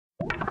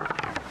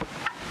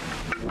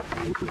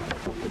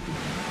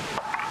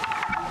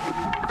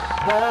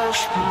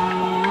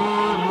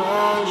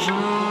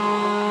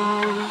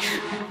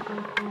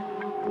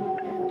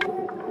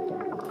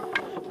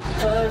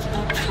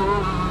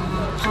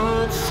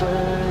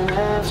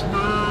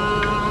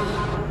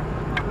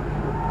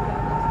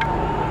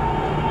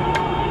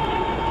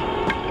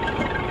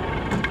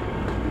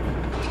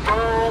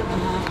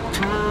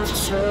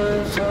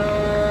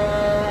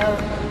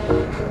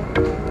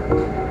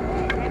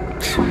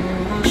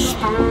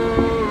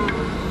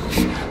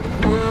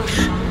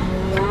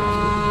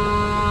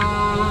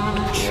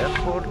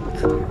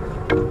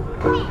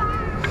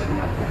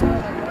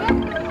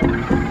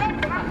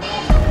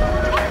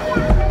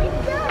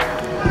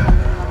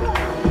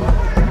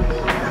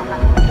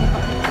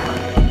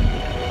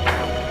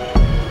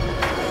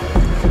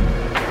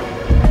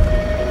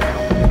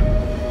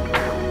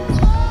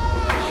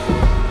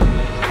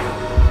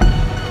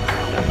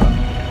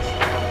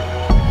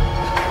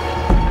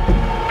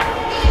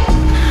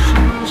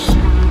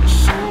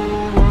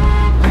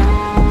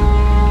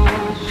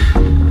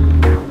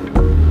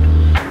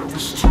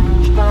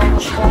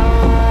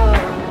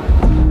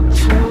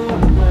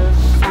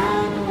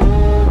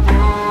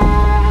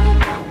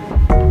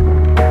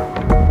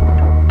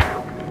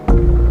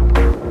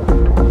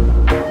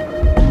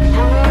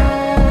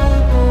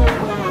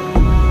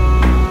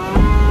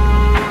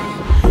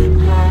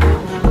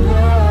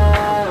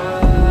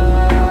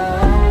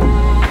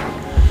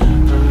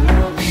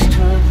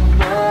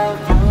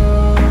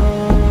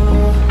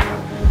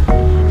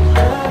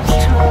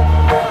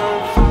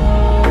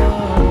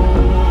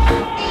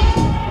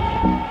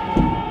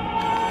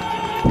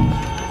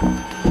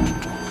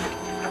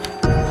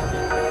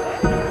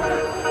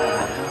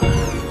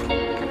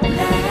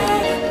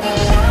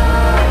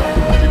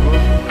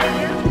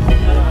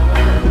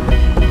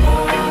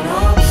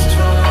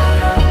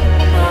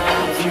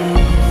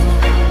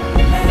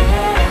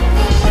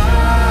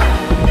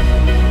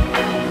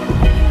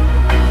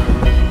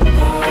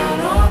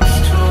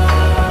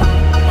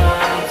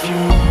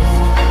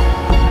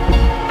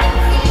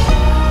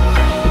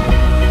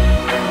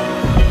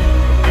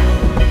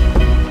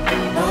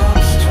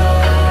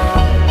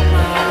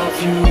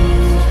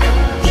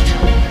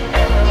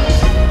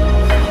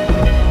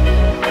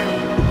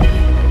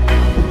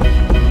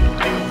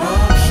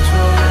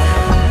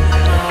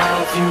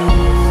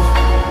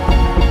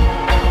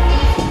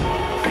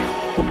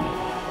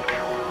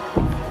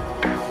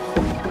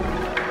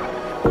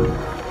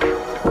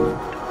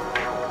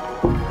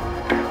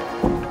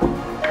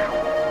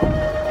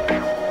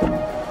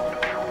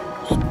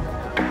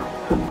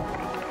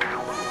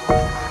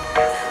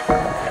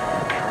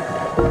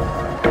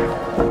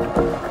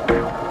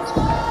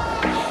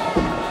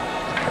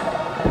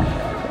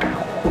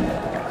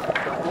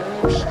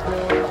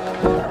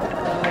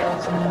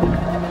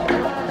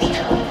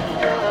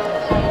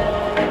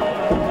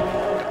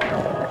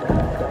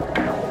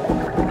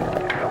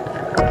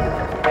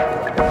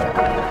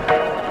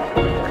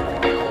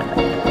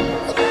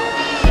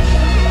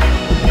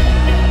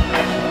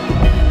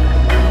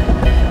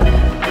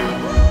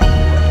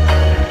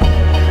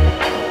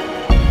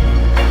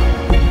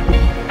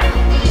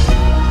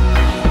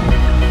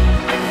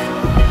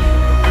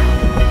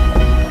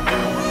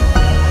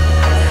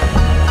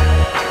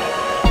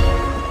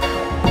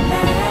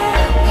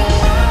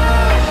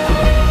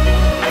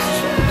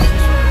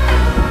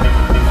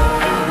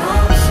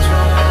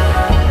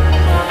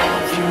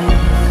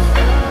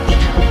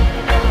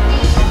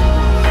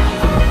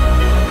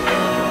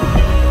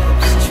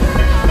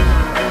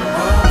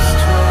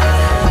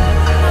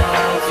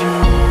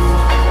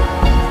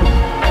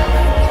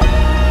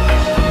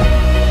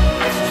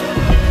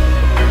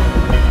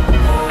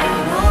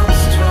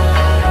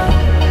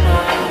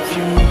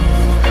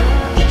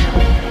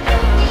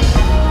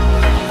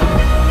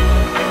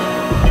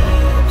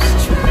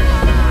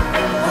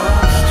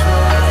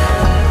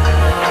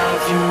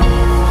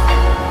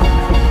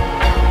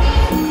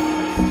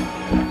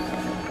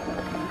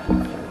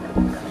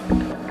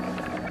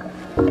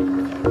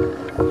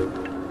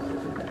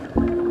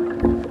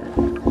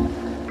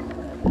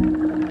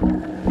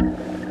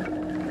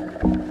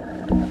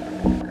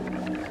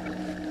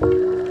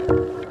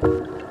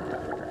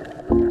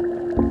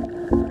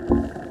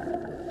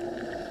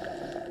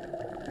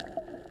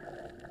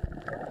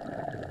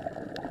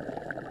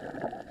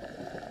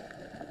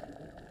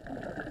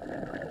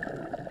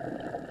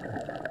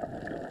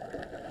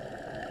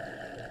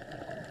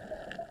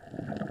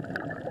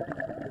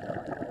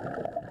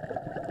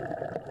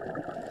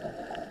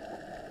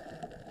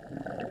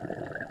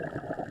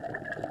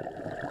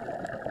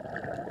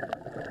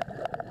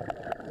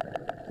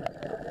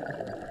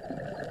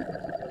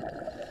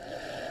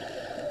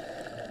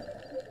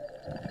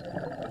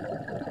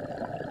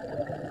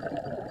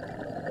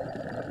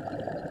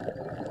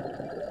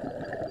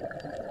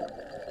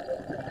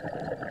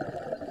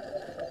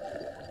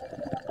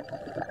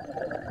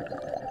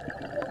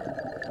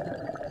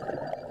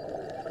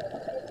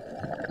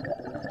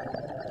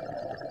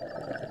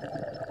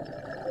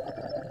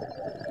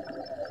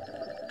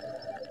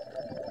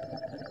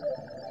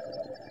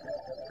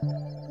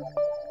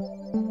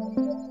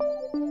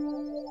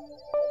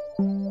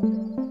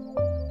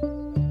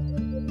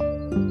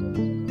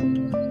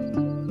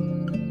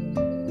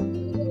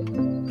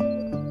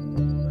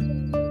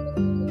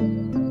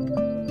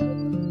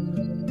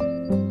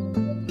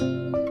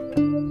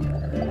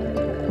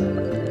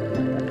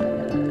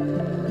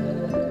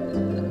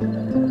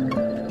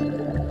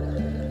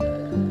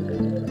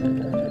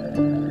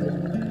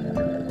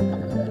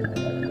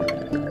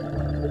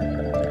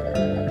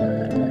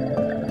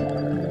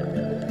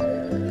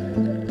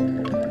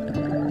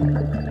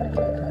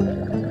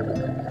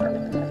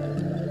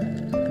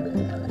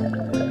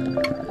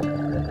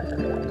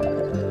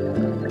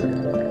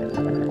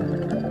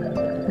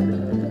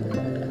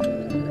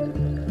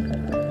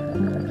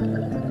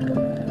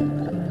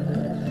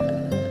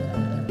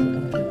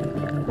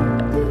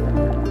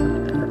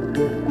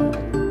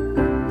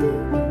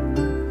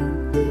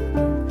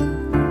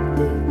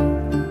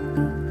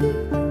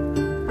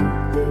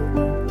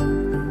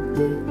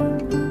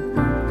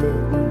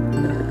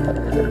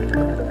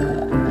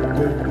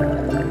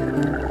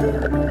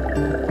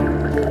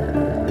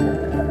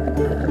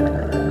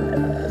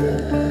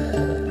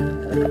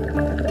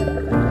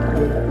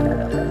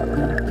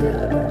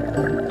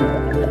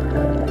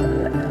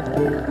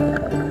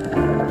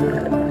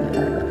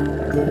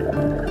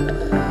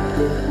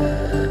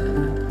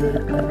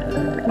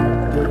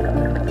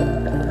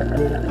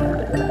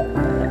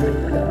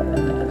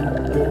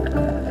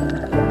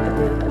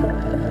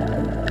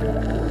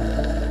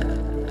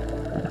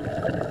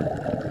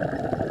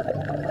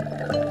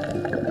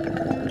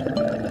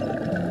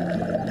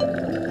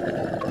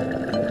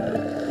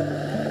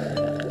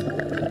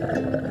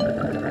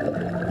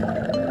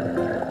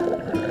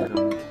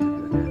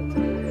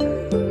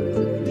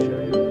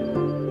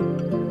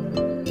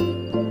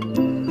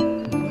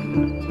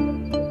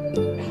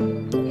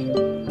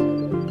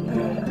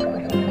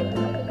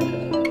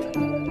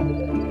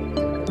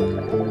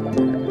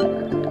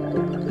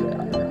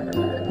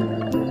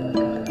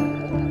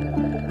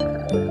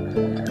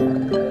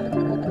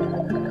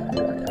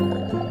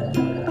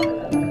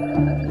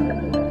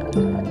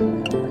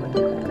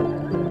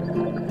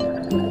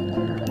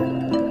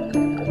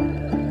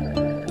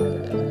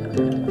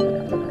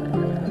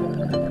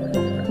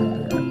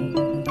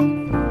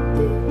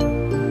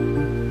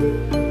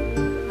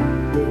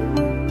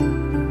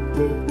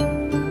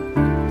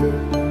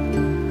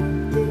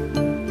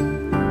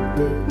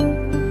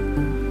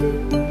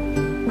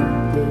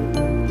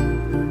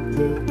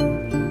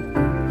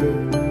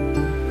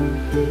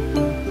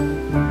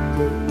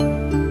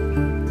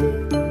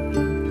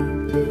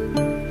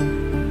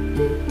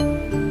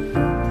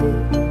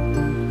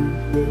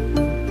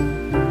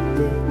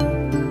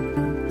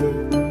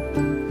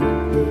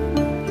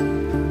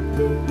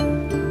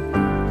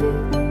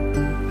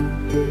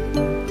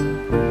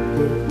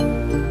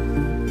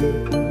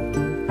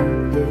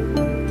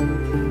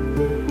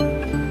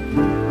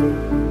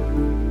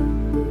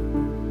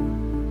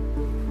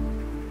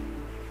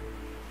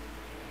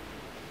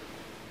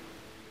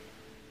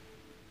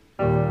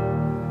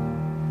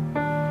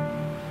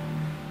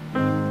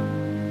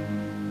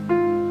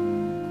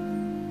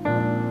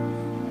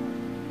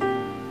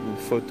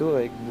photo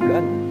avec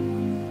Boulan.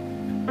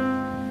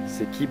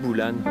 C'est qui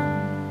Boulan?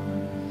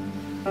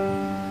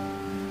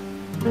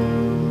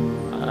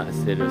 Ah,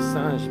 c'est le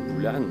singe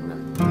Boulan.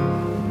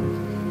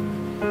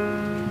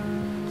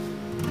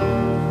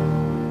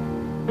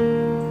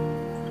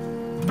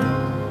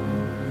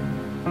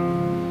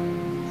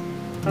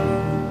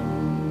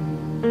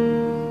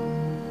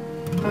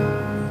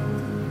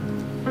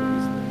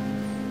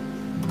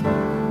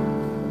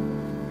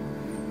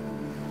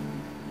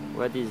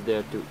 What is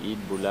there to eat,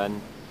 Boulan?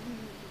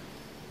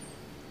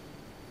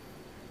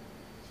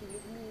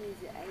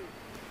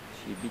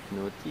 She a bit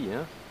naughty,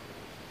 huh?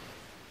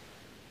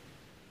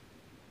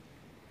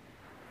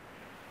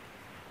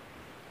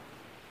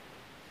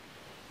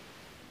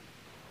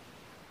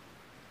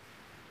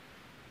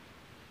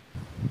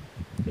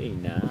 Very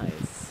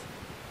nice.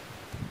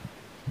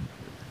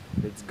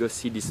 Let's go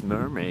see this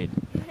mermaid.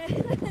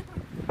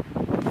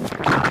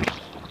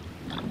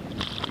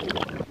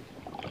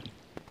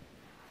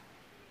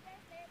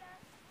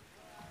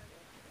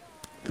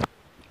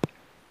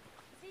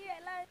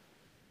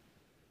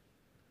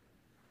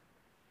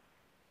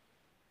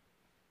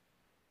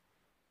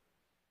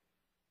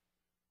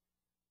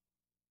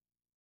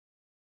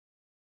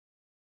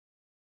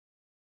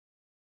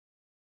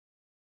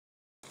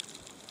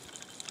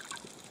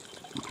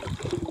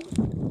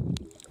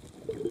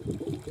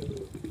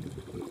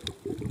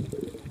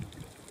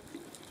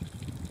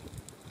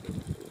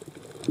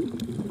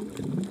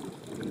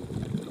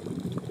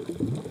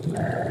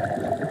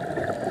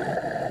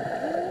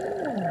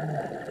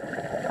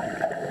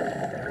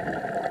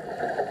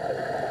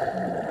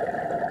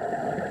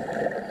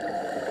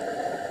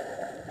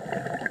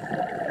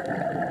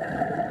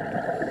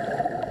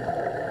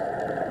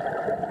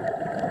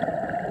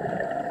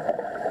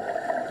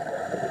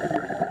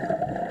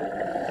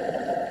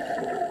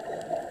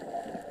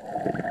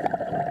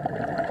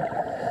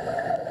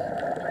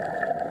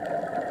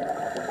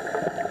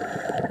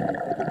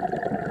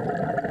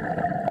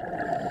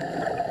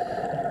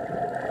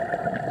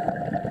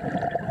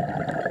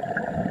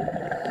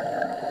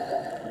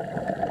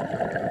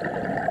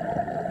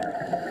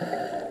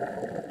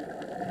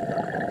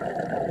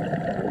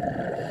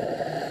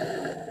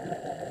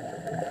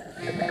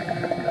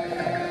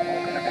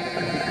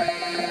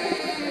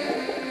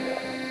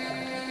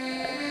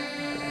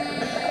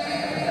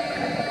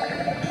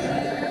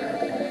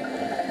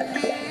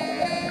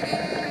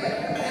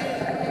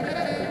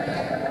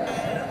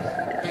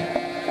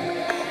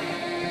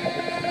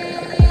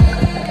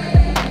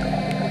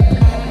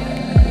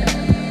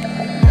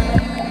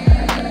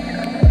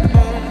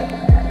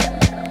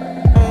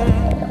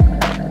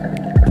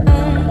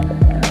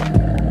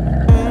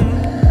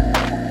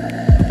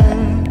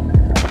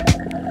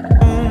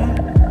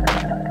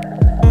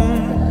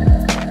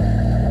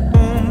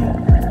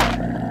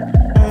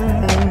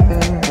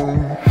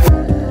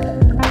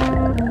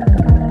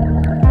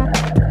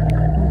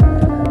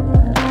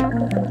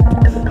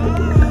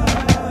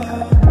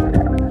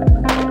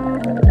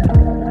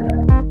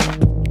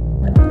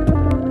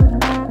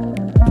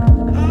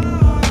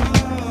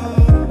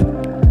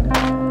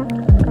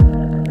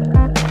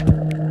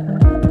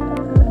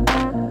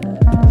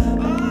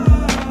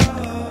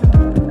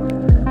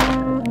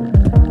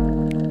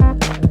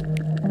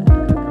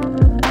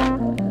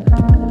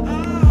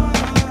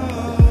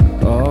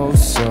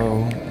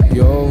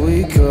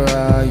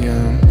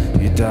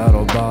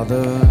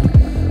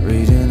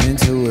 Reading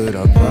into it,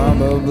 I'm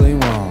probably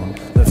wrong.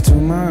 Left to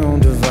my own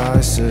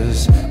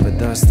devices, but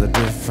that's the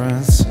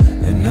difference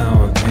in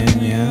our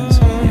opinions.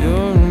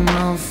 You're a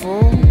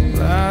mouthful,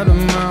 that a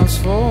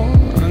mouthful.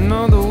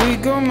 Another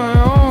week on my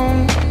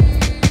own.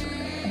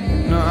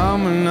 Now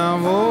I'm a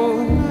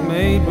novel,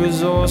 made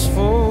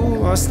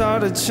resourceful. I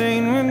start a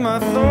chain with my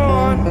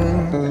thought.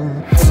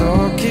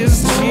 Talk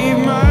is cheap,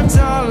 my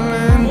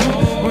darling,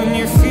 when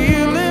you're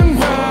feeling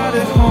right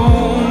at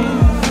home.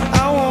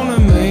 I wanna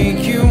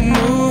make you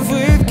move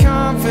with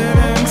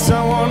confidence.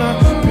 I wanna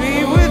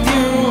be with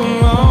you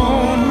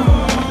alone.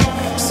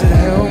 So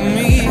help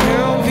me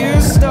help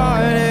you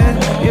start it.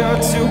 You're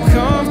too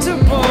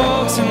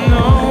comfortable to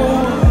know.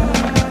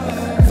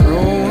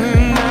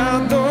 Throwing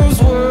out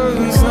those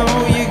words, no,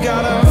 you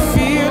gotta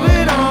feel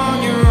it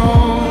on your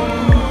own.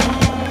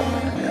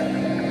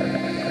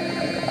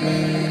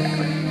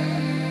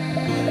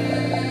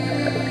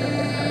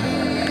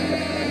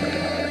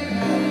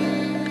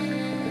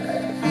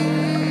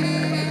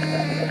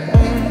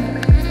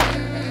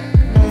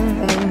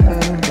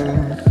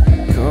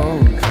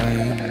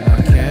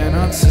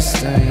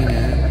 Sustain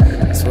it,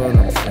 that's what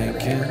I'm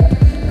thinking,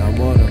 not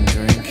what I'm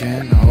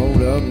drinking. I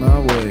hold up my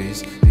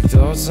ways, these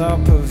thoughts are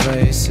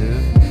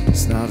pervasive.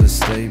 It's not a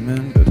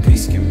statement, but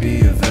peace can be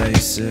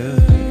evasive.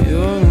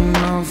 You're a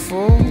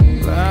mouthful,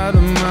 that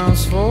a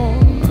mouthful.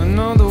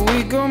 Another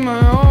week on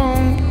my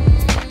own.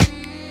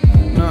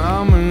 Now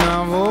I'm a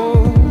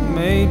novel,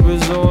 made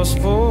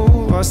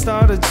resourceful. I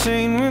start a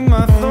chain with